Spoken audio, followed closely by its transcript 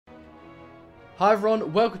Hi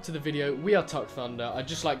everyone, welcome to the video. We are Tuck Thunder. I'd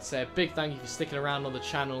just like to say a big thank you for sticking around on the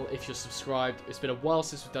channel. If you're subscribed, it's been a while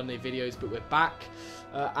since we've done any videos, but we're back.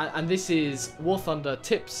 And this is War Thunder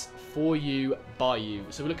tips for you, by you.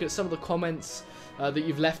 So we're looking at some of the comments that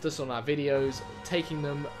you've left us on our videos, taking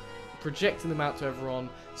them, projecting them out to everyone,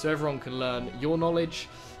 so everyone can learn your knowledge,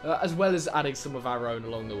 as well as adding some of our own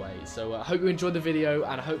along the way. So I hope you enjoyed the video,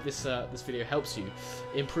 and I hope this video helps you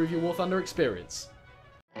improve your War Thunder experience.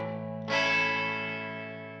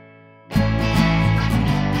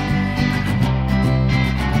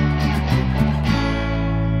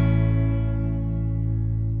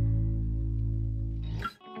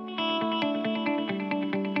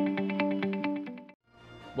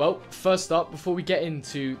 Well, first up, before we get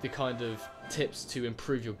into the kind of tips to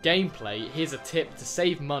improve your gameplay, here's a tip to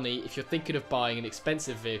save money if you're thinking of buying an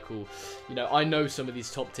expensive vehicle. You know, I know some of these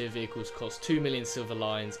top tier vehicles cost 2 million silver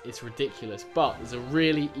lions, it's ridiculous, but there's a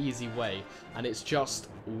really easy way, and it's just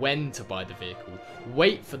when to buy the vehicle.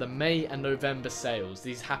 Wait for the May and November sales.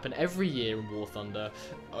 These happen every year in War Thunder,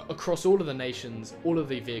 across all of the nations, all of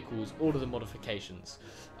the vehicles, all of the modifications.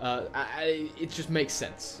 It just makes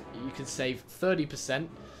sense. You can save 30%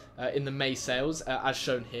 in the May sales, as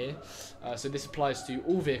shown here. So this applies to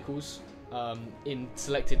all vehicles in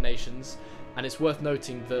selected nations, and it's worth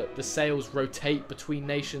noting that the sales rotate between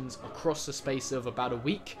nations across the space of about a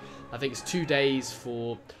week. I think it's 2 days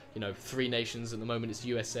for, you know, 3 nations. At the moment it's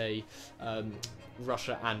USA,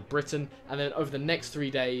 Russia and Britain, and then over the next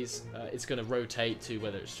 3 days it's going to rotate to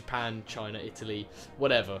whether it's Japan, China, Italy,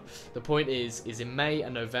 whatever. The point is in May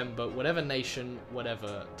and November, whatever nation,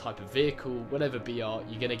 whatever type of vehicle, whatever BR,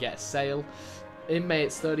 you're going to get a sale. In May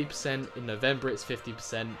it's 30%, in November it's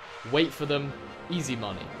 50%. Wait for them, easy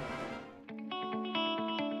money.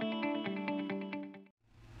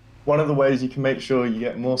 One of the ways you can make sure you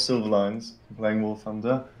get more silver lions from playing War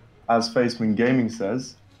Thunder, as Faceman Gaming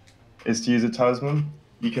says, is to use a talisman.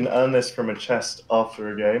 You can earn this from a chest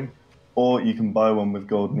after a game, or you can buy one with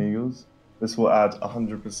golden eagles. This will add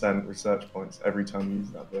 100% research points every time you use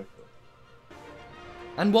that vehicle.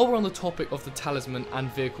 And while we're on the topic of the talisman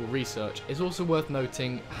and vehicle research, it's also worth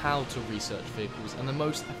noting how to research vehicles and the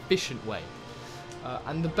most efficient way.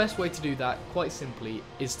 And the best way to do that, quite simply,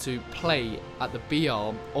 is to play at the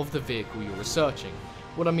BR of the vehicle you're researching.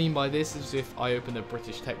 What I mean by this is if I open a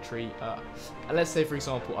British tech tree, and let's say for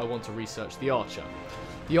example I want to research the Archer.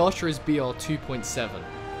 The Archer is BR 2.7.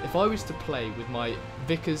 If I was to play with my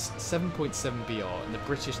Vickers 7.7 BR in the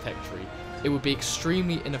British tech tree, it would be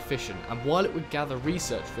extremely inefficient, and while it would gather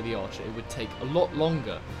research for the Archer, it would take a lot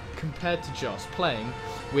longer compared to just playing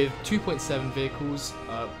with 2.7 vehicles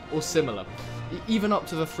or similar. Even up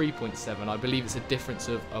to the 3.7, I believe it's a difference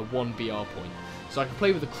of 1 BR point. So I can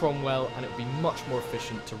play with the Cromwell, and it would be much more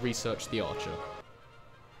efficient to research the Archer.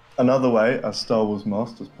 Another way, as Star Wars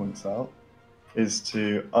Masters points out, is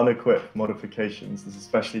to unequip modifications. This is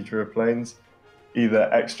especially true of planes.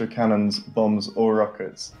 Either extra cannons, bombs, or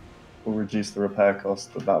rockets will reduce the repair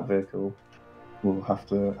cost that that vehicle will have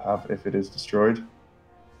to have if it is destroyed.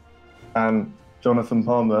 And Jonathan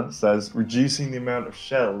Palmer says, reducing the amount of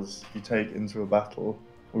shells you take into a battle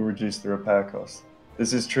will reduce the repair cost.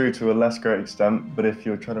 This is true to a less great extent, but if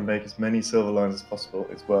you're trying to make as many silver lions as possible,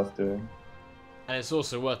 it's worth doing. And it's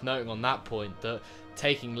also worth noting on that point that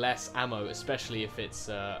taking less ammo, especially if it's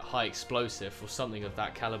high explosive or something of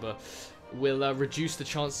that caliber, will reduce the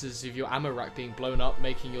chances of your ammo rack being blown up,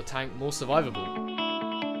 making your tank more survivable.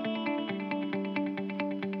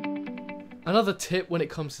 Another tip when it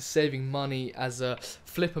comes to saving money, as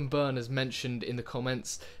Flip and Burn has mentioned in the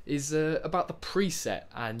comments, is about the preset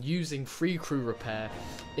and using free crew repair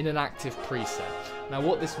in an active preset. Now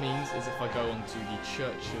what this means is if I go onto the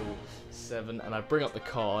Churchill 7 and I bring up the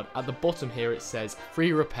card, at the bottom here it says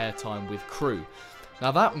free repair time with crew.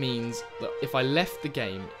 Now that means that if I left the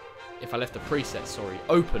preset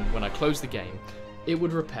open when I close the game, it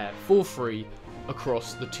would repair for free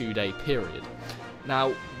across the 2-day period.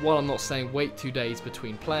 Now, while I'm not saying wait 2 days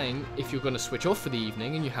between playing, if you're going to switch off for the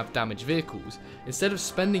evening and you have damaged vehicles, instead of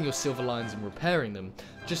spending your silver lions and repairing them,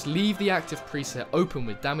 just leave the active preset open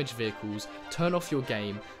with damaged vehicles, turn off your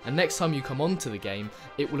game, and next time you come onto the game,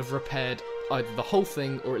 it will have repaired either the whole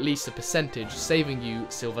thing or at least a percentage, saving you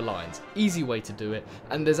silver lions. Easy way to do it,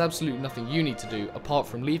 and there's absolutely nothing you need to do apart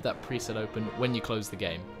from leave that preset open when you close the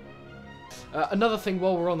game. Another thing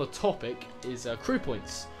while we're on the topic is crew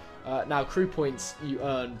points. Now, crew points you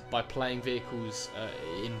earn by playing vehicles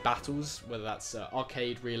in battles, whether that's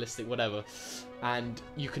arcade, realistic, whatever, and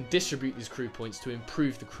you can distribute these crew points to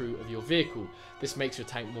improve the crew of your vehicle. This makes your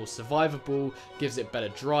tank more survivable, gives it better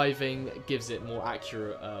driving, gives it more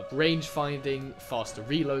accurate range finding, faster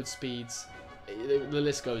reload speeds. the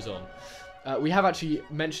list goes on. We have actually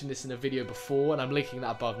mentioned this in a video before, and I'm linking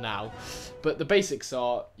that above now. But the basics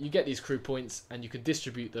are, you get these crew points and you can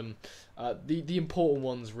distribute them. The important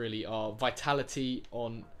ones really are vitality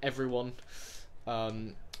on everyone,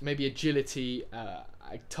 maybe agility,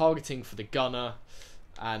 targeting for the gunner,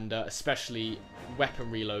 and especially weapon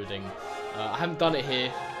reloading. I haven't done it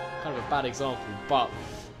here, kind of a bad example, but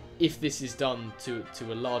if this is done to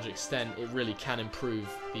a large extent, it really can improve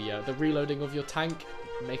the reloading of your tank,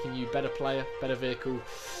 making you better player, better vehicle,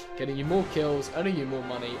 getting you more kills, earning you more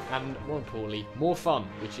money, and more importantly, more fun,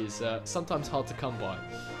 which is sometimes hard to come by.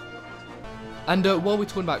 And while we're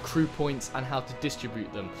talking about crew points and how to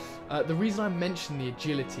distribute them, the reason I mentioned the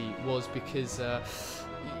agility was because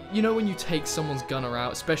you know when you take someone's gunner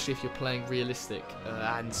out, especially if you're playing realistic,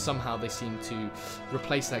 and somehow they seem to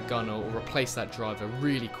replace that gunner or replace that driver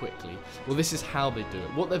really quickly. Well, this is how they do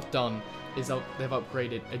it. What they've done is they've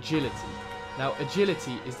upgraded agility. Now,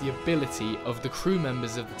 agility is the ability of the crew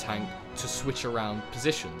members of the tank to switch around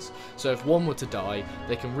positions. So if one were to die,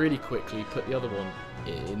 they can really quickly put the other one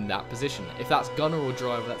in that position. If that's gunner or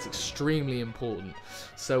driver, that's extremely important.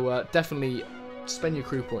 So definitely spend your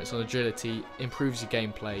crew points on agility, improves your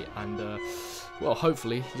gameplay, and well,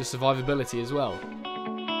 hopefully your survivability as well.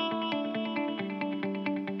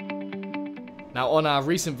 Now, on our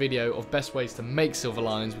recent video of best ways to make silver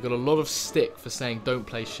linings, we got a lot of stick for saying don't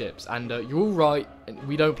play ships, and you're all right,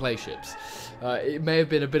 we don't play ships. It may have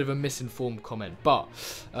been a bit of a misinformed comment, but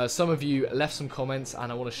some of you left some comments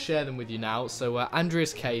and I want to share them with you now. So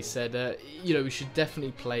Andreas K said, you know, we should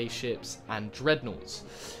definitely play ships and dreadnoughts.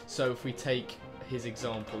 So if we take his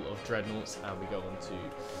example of dreadnoughts and we go on to,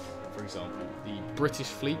 for example, the British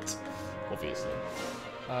fleet, obviously.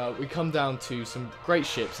 We come down to some great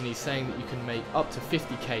ships, and he's saying that you can make up to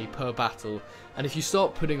 50k per battle, and if you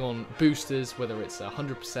start putting on boosters, whether it's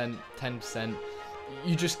 100%, 10%,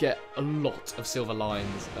 you just get a lot of silver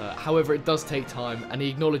lines. However, it does take time, and he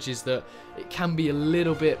acknowledges that it can be a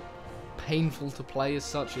little bit painful to play as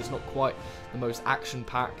such. It's not quite the most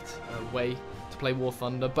action-packed way to play War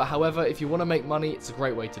Thunder, but however, if you want to make money, it's a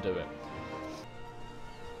great way to do it.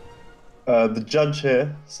 The judge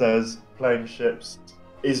here says playing ships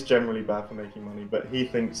is generally bad for making money, but he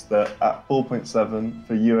thinks that at 4.7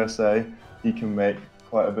 for USA, you can make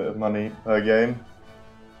quite a bit of money per game.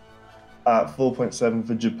 At 4.7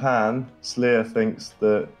 for Japan, Slayer thinks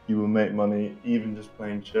that you will make money even just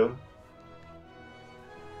playing chill.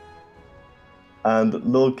 And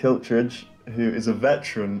Lord Kiltridge, who is a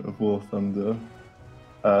veteran of War Thunder,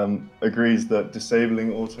 agrees that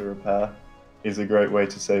disabling auto repair is a great way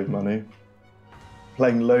to save money.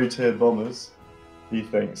 Playing low-tier bombers, he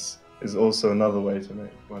thinks, is also another way to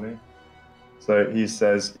make money. So he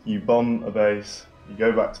says you bomb a base, you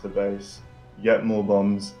go back to the base, you get more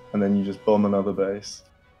bombs, and then you just bomb another base.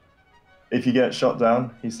 If you get shot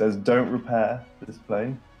down, he says don't repair this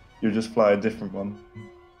plane, you'll just fly a different one.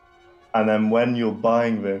 And then when you're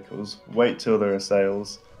buying vehicles, wait till there are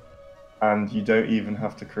sales, and you don't even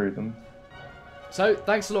have to crew them. So,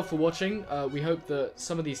 thanks a lot for watching. We hope that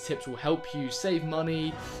some of these tips will help you save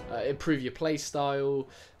money, improve your play style,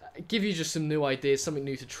 give you just some new ideas, something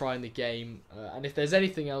new to try in the game. And if there's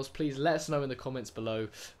anything else, please let us know in the comments below.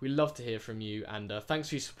 We'd love to hear from you. And thanks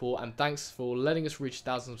for your support, and thanks for letting us reach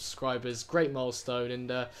 1,000 subscribers. Great milestone,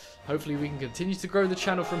 and hopefully we can continue to grow the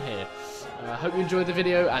channel from here. Hope you enjoyed the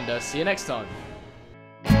video, and see you next time.